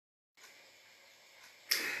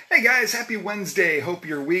Hey guys, happy Wednesday. Hope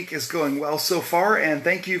your week is going well so far, and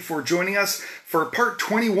thank you for joining us for part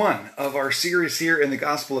 21 of our series here in the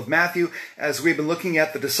Gospel of Matthew as we've been looking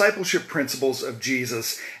at the discipleship principles of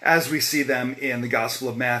Jesus as we see them in the Gospel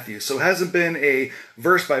of Matthew. So it hasn't been a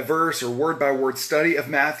verse by verse or word by word study of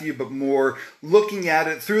Matthew, but more looking at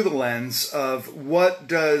it through the lens of what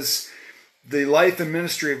does the life and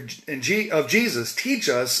ministry of Jesus teach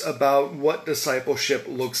us about what discipleship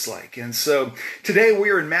looks like. And so today we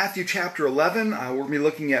are in Matthew chapter 11. We're going to be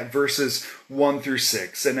looking at verses 1 through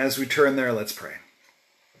 6. And as we turn there, let's pray.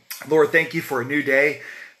 Lord, thank you for a new day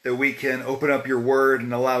that we can open up your word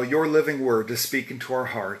and allow your living word to speak into our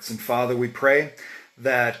hearts. And Father, we pray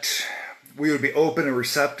that we would be open and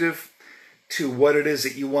receptive to what it is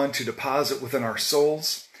that you want to deposit within our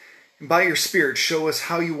souls. And by your Spirit, show us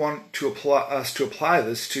how you want to apply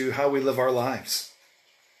this to how we live our lives.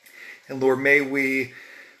 And Lord, may we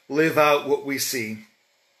live out what we see,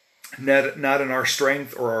 not in our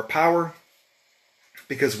strength or our power,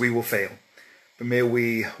 because we will fail. But may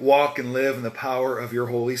we walk and live in the power of your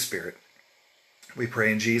Holy Spirit. We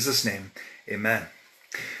pray in Jesus' name, amen.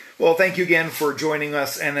 Well, thank you again for joining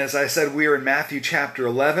us. And as I said, we are in Matthew chapter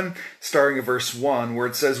 11, starting at verse 1, where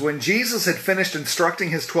it says, when Jesus had finished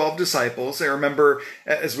instructing his 12 disciples, I remember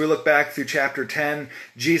as we look back through chapter 10,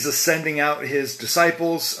 Jesus sending out his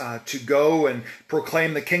disciples to go and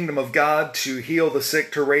proclaim the kingdom of God, to heal the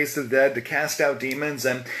sick, to raise the dead, to cast out demons.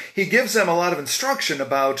 And he gives them a lot of instruction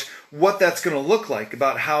about what that's going to look like,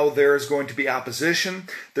 about how there's going to be opposition,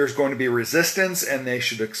 there's going to be resistance, and they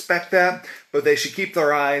should expect that, but they should keep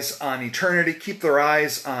their eyes on eternity, keep their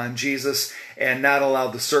eyes on Jesus, and not allow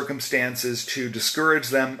the circumstances to discourage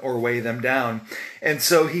them or weigh them down. And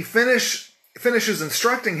so he finishes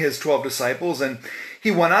instructing his 12 disciples, and he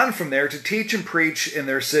went on from there to teach and preach in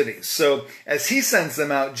their cities. So as he sends them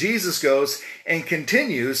out, Jesus goes and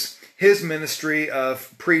continues his ministry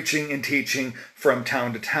of preaching and teaching from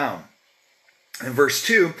town to town. In verse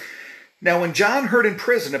 2, now when John heard in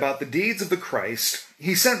prison about the deeds of the Christ,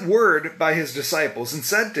 he sent word by his disciples and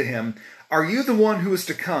said to him, are you the one who is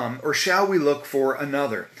to come, or shall we look for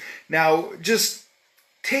another? Now, just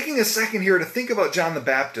taking a second here to think about John the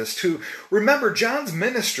Baptist, who, remember, John's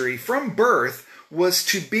ministry from birth was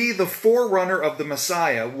to be the forerunner of the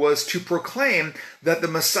Messiah, was to proclaim that the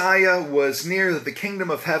Messiah was near, that the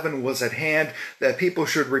kingdom of heaven was at hand, that people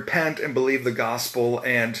should repent and believe the gospel.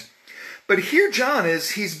 But here John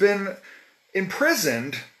he's been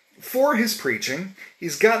imprisoned for his preaching.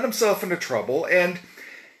 He's gotten himself into trouble, and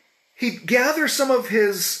he gathers some of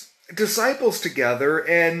his disciples together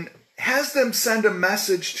and has them send a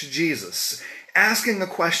message to Jesus, asking a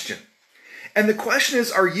question. And the question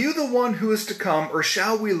is, are you the one who is to come, or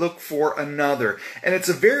shall we look for another? And it's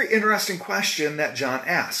a very interesting question that John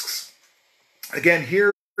asks. Again,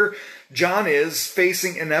 here John is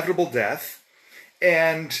facing inevitable death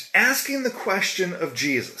and asking the question of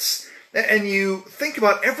Jesus. And you think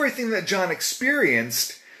about everything that John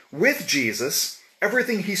experienced with Jesus,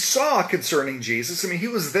 everything he saw concerning Jesus. I mean, he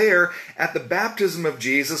was there at the baptism of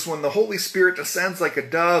Jesus when the Holy Spirit descends like a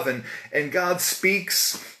dove and God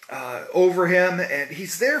speaks over him, and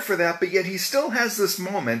he's there for that, but yet he still has this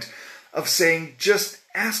moment of saying, just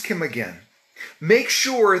ask him again. Make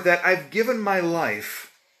sure that I've given my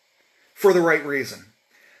life for the right reason,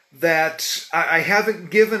 that I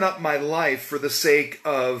haven't given up my life for the sake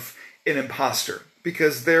of an imposter,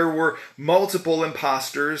 because there were multiple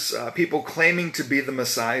imposters, people claiming to be the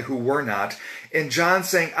Messiah who were not, and John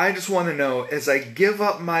saying, I just want to know, as I give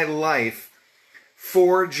up my life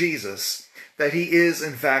for Jesus, that he is,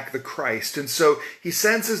 in fact, the Christ. And so he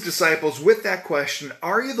sends his disciples with that question,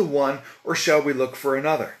 are you the one, or shall we look for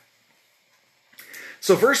another?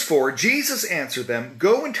 So verse 4, Jesus answered them,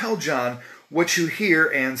 go and tell John what you hear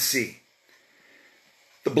and see.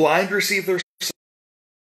 The blind receive their sight,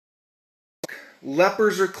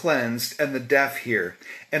 lepers are cleansed, and the deaf hear,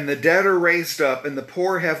 and the dead are raised up, and the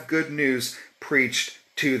poor have good news preached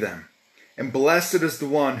to them. And blessed is the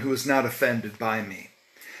one who is not offended by me.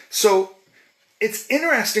 So it's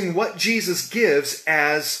interesting what Jesus gives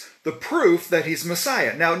as the proof that he's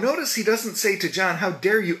Messiah. Now, notice he doesn't say to John, how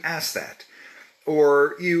dare you ask that?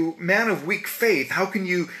 Or, you man of weak faith, how can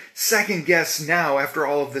you second guess now after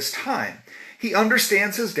all of this time? He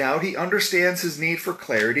understands his doubt, he understands his need for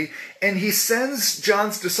clarity, and he sends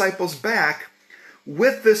John's disciples back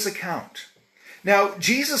with this account. Now,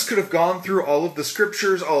 Jesus could have gone through all of the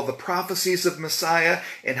scriptures, all of the prophecies of Messiah,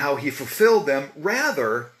 and how he fulfilled them.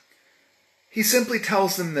 Rather, he simply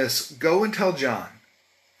tells them this, go and tell John,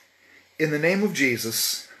 in the name of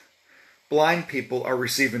Jesus, blind people are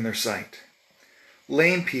receiving their sight.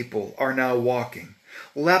 Lame people are now walking.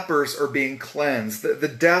 Lepers are being cleansed. The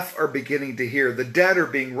deaf are beginning to hear. The dead are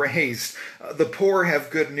being raised. The poor have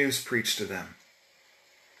good news preached to them.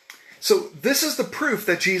 So this is the proof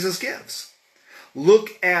that Jesus gives.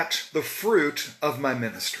 Look at the fruit of my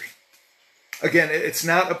ministry. Again, it's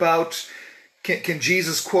not about can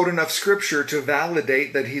Jesus quote enough scripture to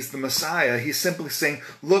validate that he's the Messiah. He's simply saying,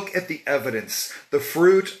 look at the evidence, the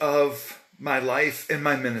fruit of my life and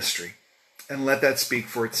my ministry, and let that speak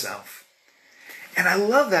for itself. And I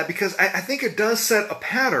love that because I think it does set a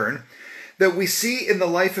pattern that we see in the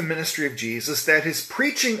life and ministry of Jesus, that his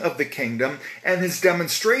preaching of the kingdom and his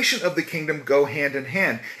demonstration of the kingdom go hand in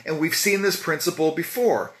hand. And we've seen this principle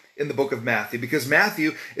before in the book of Matthew, because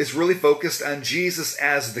Matthew is really focused on Jesus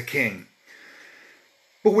as the king.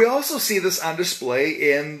 But we also see this on display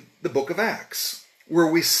in the book of Acts, where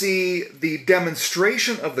we see the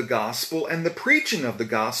demonstration of the gospel and the preaching of the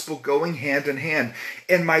gospel going hand in hand.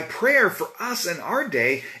 And my prayer for us in our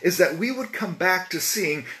day is that we would come back to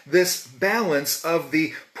seeing this balance of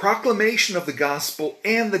the proclamation of the gospel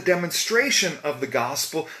and the demonstration of the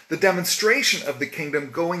gospel, the demonstration of the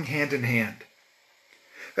kingdom going hand in hand.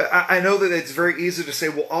 I know that it's very easy to say,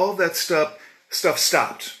 well, all of that stuff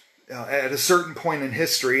stopped at a certain point in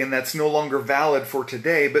history, and that's no longer valid for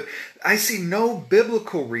today. But I see no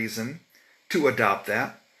biblical reason to adopt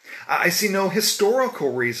that. I see no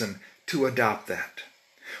historical reason to adopt that.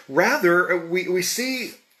 Rather, we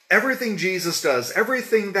see everything Jesus does,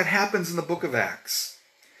 everything that happens in the book of Acts.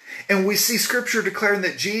 And we see Scripture declaring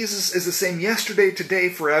that Jesus is the same yesterday, today,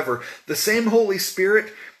 forever. The same Holy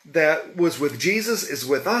Spirit that was with Jesus is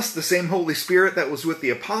with us. The same Holy Spirit that was with the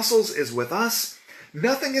apostles is with us.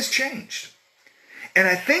 Nothing has changed. And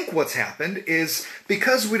I think what's happened is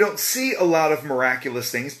because we don't see a lot of miraculous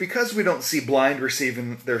things, because we don't see blind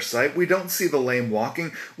receiving their sight, we don't see the lame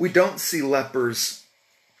walking, we don't see lepers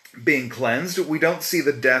being cleansed, we don't see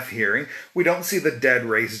the deaf hearing, we don't see the dead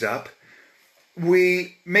raised up,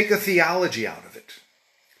 we make a theology out of it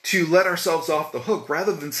to let ourselves off the hook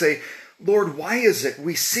rather than say, Lord, why is it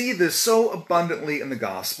we see this so abundantly in the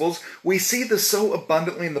Gospels? We see this so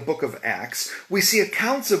abundantly in the book of Acts. We see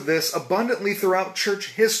accounts of this abundantly throughout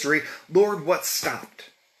church history. Lord, what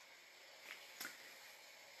stopped?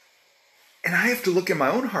 And I have to look in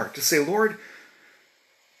my own heart to say, Lord,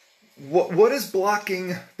 what is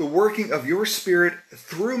blocking the working of your Spirit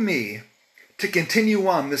through me to continue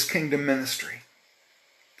on this kingdom ministry?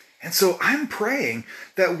 And so I'm praying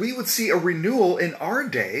that we would see a renewal in our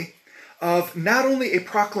day of not only a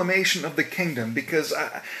proclamation of the kingdom, because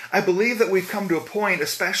I believe that we've come to a point,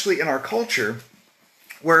 especially in our culture,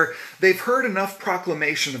 where they've heard enough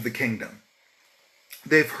proclamation of the kingdom.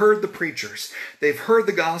 They've heard the preachers. They've heard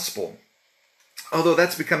the gospel, although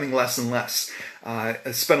that's becoming less and less. I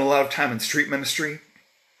spent a lot of time in street ministry,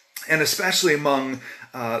 and especially among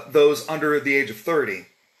those under the age of 30.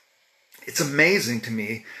 It's amazing to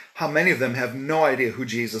me how many of them have no idea who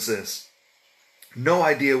Jesus is. No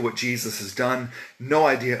idea what Jesus has done, no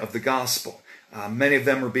idea of the gospel. Many of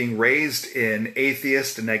them are being raised in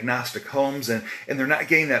atheist and agnostic homes, and they're not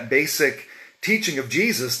getting that basic teaching of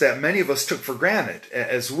Jesus that many of us took for granted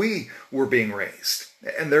as we were being raised.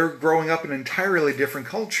 And they're growing up in an entirely different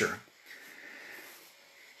culture.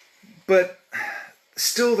 But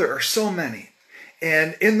still, there are so many.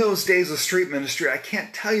 And in those days of street ministry, I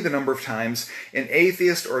can't tell you the number of times an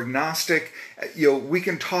atheist or agnostic, we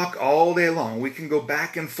can talk all day long. We can go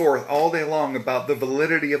back and forth all day long about the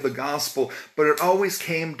validity of the gospel, but it always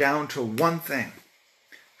came down to one thing.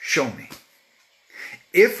 Show me.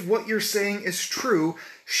 If what you're saying is true,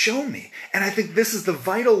 show me. And I think this is the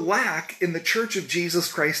vital lack in the Church of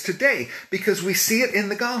Jesus Christ today, because we see it in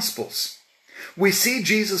the Gospels. We see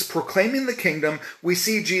Jesus proclaiming the kingdom. We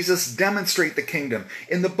see Jesus demonstrate the kingdom.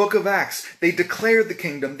 In the book of Acts, they declare the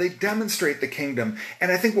kingdom. They demonstrate the kingdom.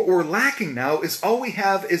 And I think what we're lacking now is all we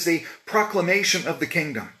have is a proclamation of the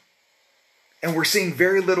kingdom. And we're seeing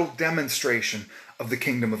very little demonstration of the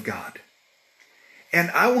kingdom of God.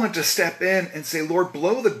 And I want to step in and say, Lord,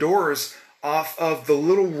 blow the doors off of the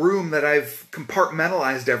little room that I've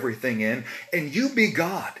compartmentalized everything in, and you be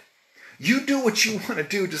God. You do what you want to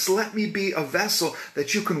do. Just let me be a vessel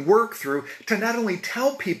that you can work through to not only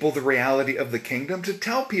tell people the reality of the kingdom, to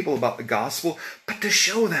tell people about the gospel, but to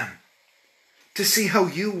show them, to see how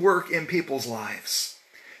you work in people's lives,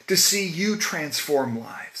 to see you transform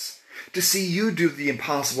lives, to see you do the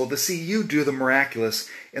impossible, to see you do the miraculous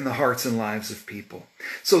in the hearts and lives of people.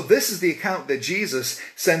 So this is the account that Jesus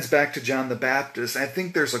sends back to John the Baptist. I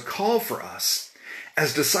think there's a call for us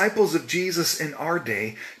as disciples of Jesus in our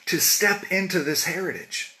day to step into this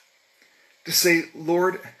heritage. To say,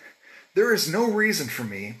 Lord, there is no reason for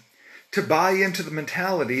me to buy into the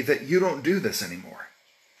mentality that you don't do this anymore?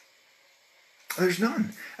 There's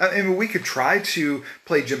none. I mean, we could try to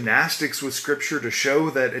play gymnastics with Scripture to show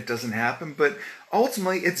that it doesn't happen, but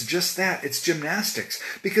ultimately it's just that. It's gymnastics,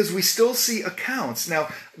 because we still see accounts. Now,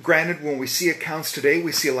 granted, when we see accounts today,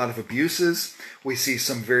 we see a lot of abuses. We see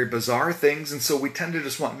some very bizarre things, and so we tend to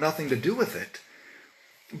just want nothing to do with it.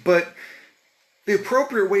 But the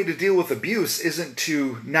appropriate way to deal with abuse isn't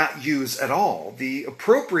to not use at all. The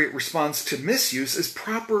appropriate response to misuse is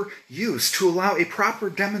proper use, to allow a proper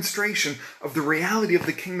demonstration of the reality of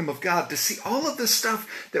the kingdom of God, to see all of this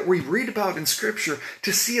stuff that we read about in Scripture,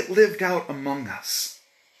 to see it lived out among us.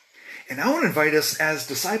 And I want to invite us as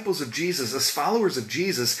disciples of Jesus, as followers of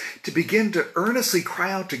Jesus, to begin to earnestly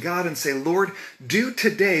cry out to God and say, Lord, do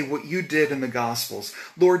today what you did in the Gospels.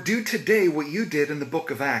 Lord, do today what you did in the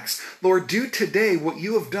book of Acts. Lord, do today what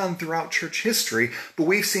you have done throughout church history, but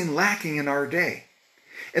we've seen lacking in our day.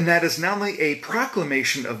 And that is not only a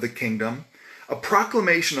proclamation of the kingdom, a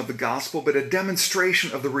proclamation of the gospel, but a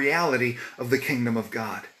demonstration of the reality of the kingdom of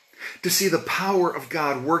God. To see the power of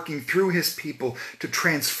God working through his people to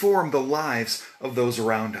transform the lives of those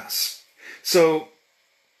around us. So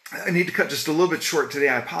I need to cut just a little bit short today.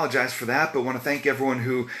 I apologize for that, but want to thank everyone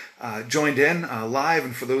who joined in live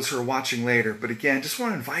and for those who are watching later. But again, just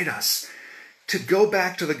want to invite us to go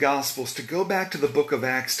back to the Gospels, to go back to the book of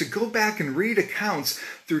Acts, to go back and read accounts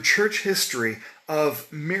through church history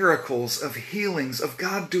of miracles, of healings, of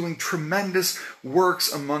God doing tremendous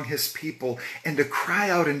works among his people, and to cry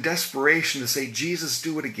out in desperation to say, Jesus,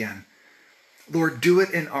 do it again. Lord, do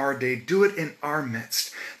it in our day, do it in our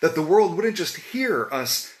midst, that the world wouldn't just hear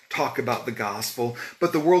us talk about the gospel,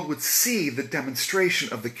 but the world would see the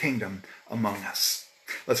demonstration of the kingdom among us.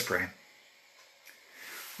 Let's pray.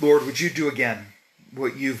 Lord, would you do again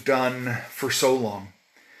what you've done for so long?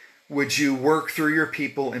 Would you work through your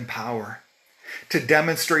people in power to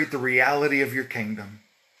demonstrate the reality of your kingdom,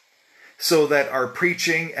 so that our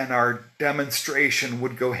preaching and our demonstration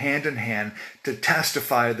would go hand in hand to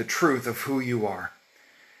testify the truth of who you are.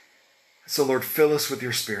 So Lord, fill us with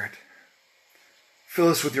your Spirit. Fill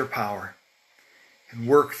us with your power, and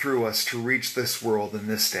work through us to reach this world in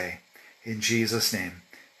this day. In Jesus' name,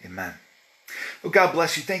 amen. Well, God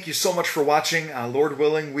bless you. Thank you so much for watching. Lord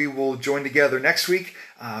willing, we will join together next week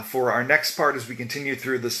for our next part as we continue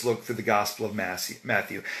through this look through the Gospel of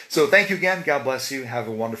Matthew. So thank you again. God bless you. Have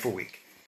a wonderful week.